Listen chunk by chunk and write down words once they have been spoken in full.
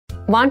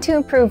Want to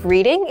improve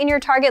reading in your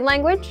target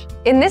language?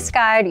 In this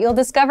guide, you'll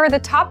discover the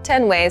top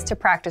 10 ways to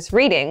practice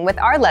reading with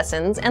our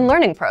lessons and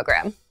learning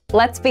program.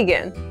 Let's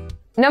begin.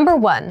 Number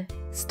 1.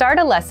 Start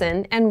a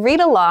lesson and read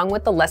along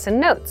with the lesson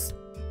notes.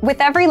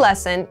 With every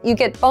lesson, you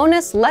get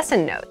bonus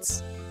lesson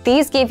notes.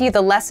 These give you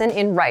the lesson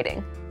in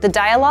writing, the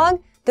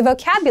dialogue, the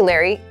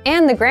vocabulary,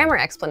 and the grammar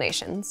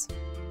explanations.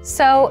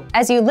 So,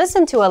 as you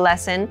listen to a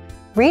lesson,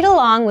 read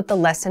along with the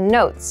lesson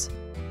notes.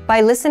 By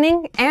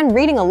listening and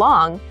reading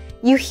along,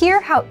 you hear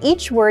how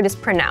each word is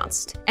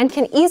pronounced and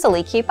can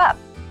easily keep up.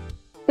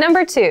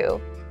 Number 2.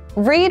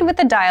 Read with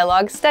the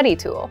Dialogue Study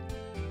Tool.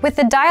 With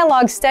the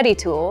Dialogue Study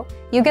Tool,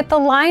 you get the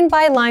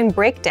line-by-line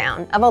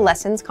breakdown of a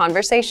lesson's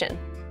conversation.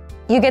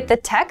 You get the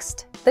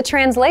text, the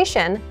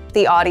translation,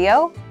 the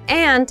audio,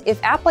 and,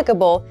 if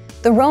applicable,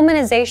 the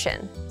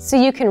romanization, so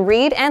you can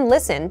read and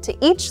listen to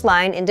each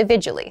line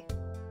individually.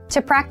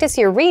 To practice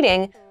your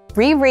reading,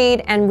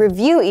 reread and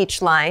review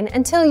each line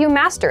until you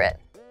master it.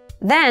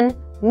 Then,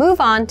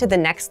 move on to the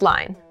next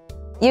line.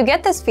 You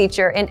get this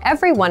feature in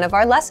every one of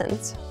our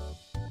lessons.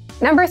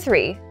 Number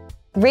 3.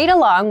 Read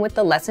along with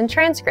the lesson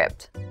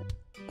transcript.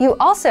 You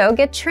also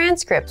get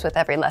transcripts with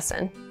every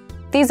lesson.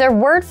 These are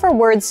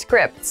word-for-word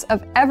scripts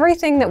of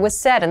everything that was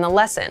said in the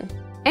lesson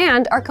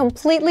and are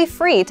completely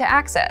free to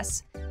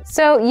access,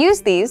 so use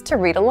these to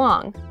read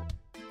along.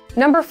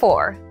 Number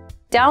 4.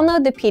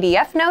 Download the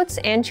PDF notes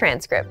and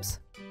transcripts.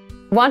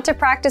 Want to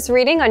practice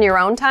reading on your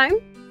own time?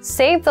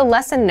 Save the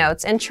lesson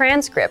notes and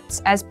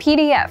transcripts as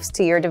PDFs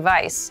to your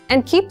device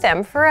and keep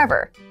them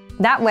forever.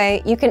 That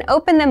way, you can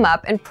open them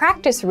up and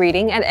practice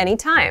reading at any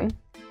time.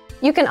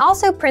 You can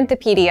also print the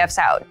PDFs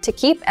out to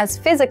keep as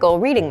physical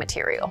reading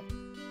material.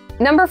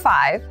 Number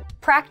 5.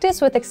 Practice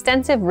with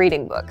extensive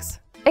reading books.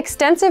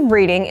 Extensive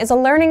reading is a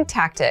learning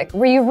tactic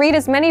where you read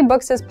as many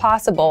books as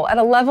possible at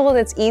a level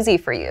that's easy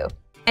for you.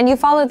 And you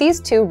follow these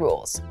 2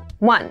 rules.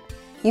 1.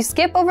 You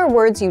skip over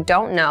words you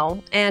don't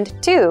know, and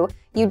 2.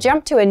 You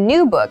jump to a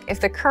new book if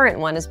the current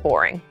one is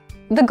boring.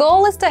 The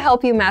goal is to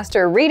help you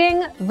master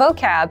reading,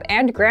 vocab,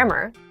 and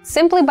grammar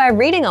simply by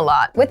reading a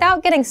lot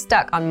without getting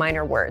stuck on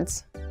minor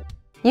words.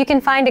 You can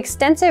find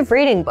extensive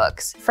reading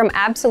books from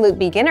absolute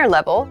beginner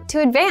level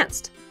to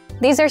advanced.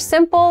 These are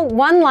simple,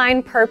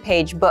 one-line per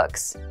page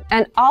books,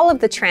 and all of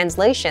the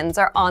translations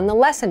are on the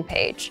lesson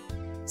page.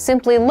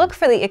 Simply look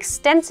for the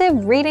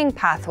extensive reading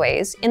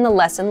pathways in the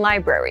lesson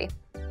library.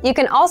 You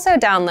can also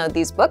download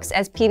these books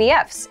as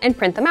PDFs and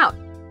print them out.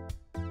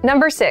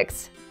 Number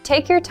 6.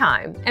 Take your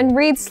time and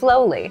read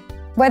slowly.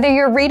 Whether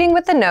you're reading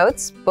with the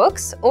notes,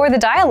 books, or the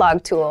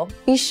dialogue tool,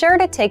 be sure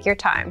to take your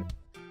time.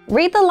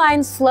 Read the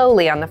lines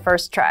slowly on the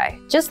first try,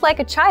 just like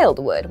a child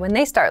would when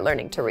they start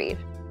learning to read.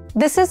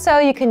 This is so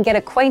you can get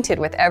acquainted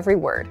with every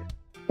word.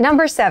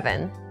 Number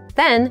 7.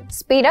 Then,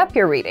 speed up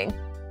your reading.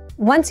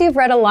 Once you've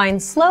read a line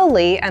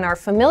slowly and are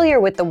familiar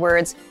with the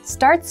words,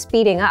 start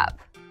speeding up.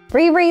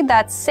 Reread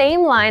that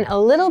same line a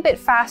little bit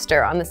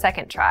faster on the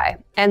second try,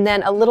 and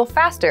then a little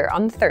faster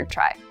on the third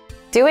try.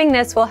 Doing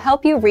this will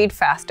help you read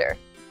faster.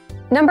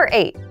 Number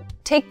 8.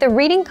 Take the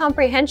reading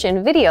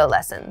comprehension video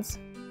lessons.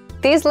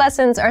 These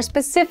lessons are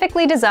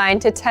specifically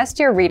designed to test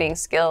your reading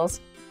skills.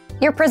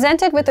 You're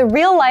presented with a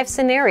real-life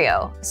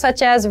scenario,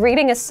 such as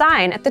reading a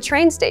sign at the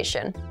train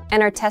station,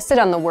 and are tested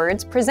on the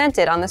words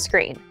presented on the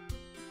screen.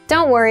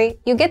 Don't worry,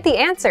 you get the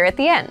answer at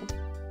the end.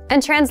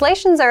 And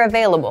translations are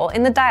available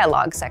in the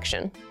dialogue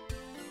section.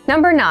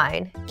 Number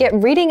 9. Get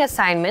reading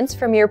assignments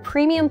from your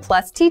Premium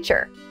Plus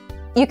teacher.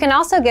 You can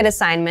also get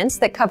assignments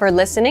that cover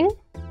listening,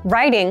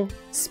 writing,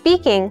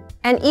 speaking,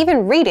 and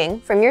even reading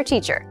from your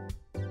teacher.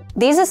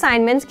 These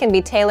assignments can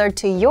be tailored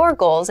to your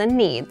goals and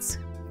needs.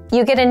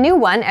 You get a new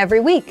one every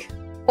week,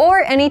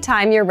 or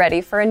anytime you're ready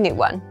for a new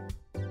one.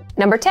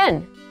 Number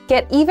 10.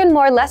 Get even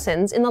more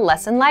lessons in the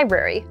lesson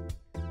library.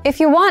 If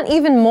you want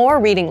even more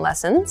reading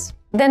lessons,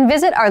 then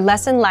visit our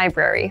lesson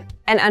library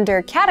and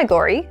under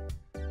Category,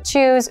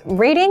 choose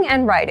Reading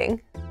and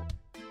Writing.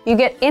 You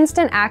get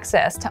instant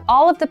access to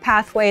all of the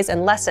pathways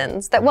and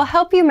lessons that will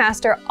help you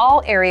master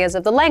all areas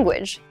of the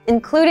language,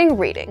 including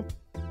reading.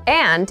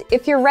 And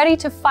if you're ready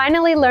to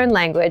finally learn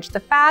language the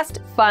fast,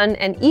 fun,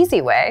 and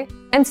easy way,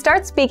 and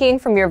start speaking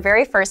from your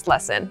very first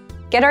lesson,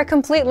 get our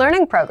complete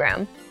learning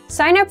program.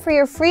 Sign up for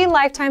your free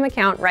lifetime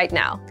account right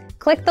now.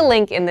 Click the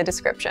link in the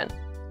description.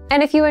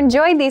 And if you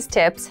enjoyed these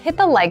tips, hit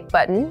the like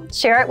button,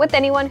 share it with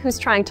anyone who's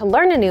trying to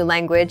learn a new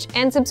language,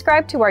 and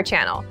subscribe to our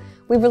channel.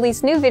 We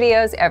release new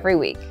videos every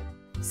week.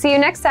 See you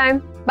next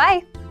time.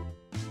 Bye!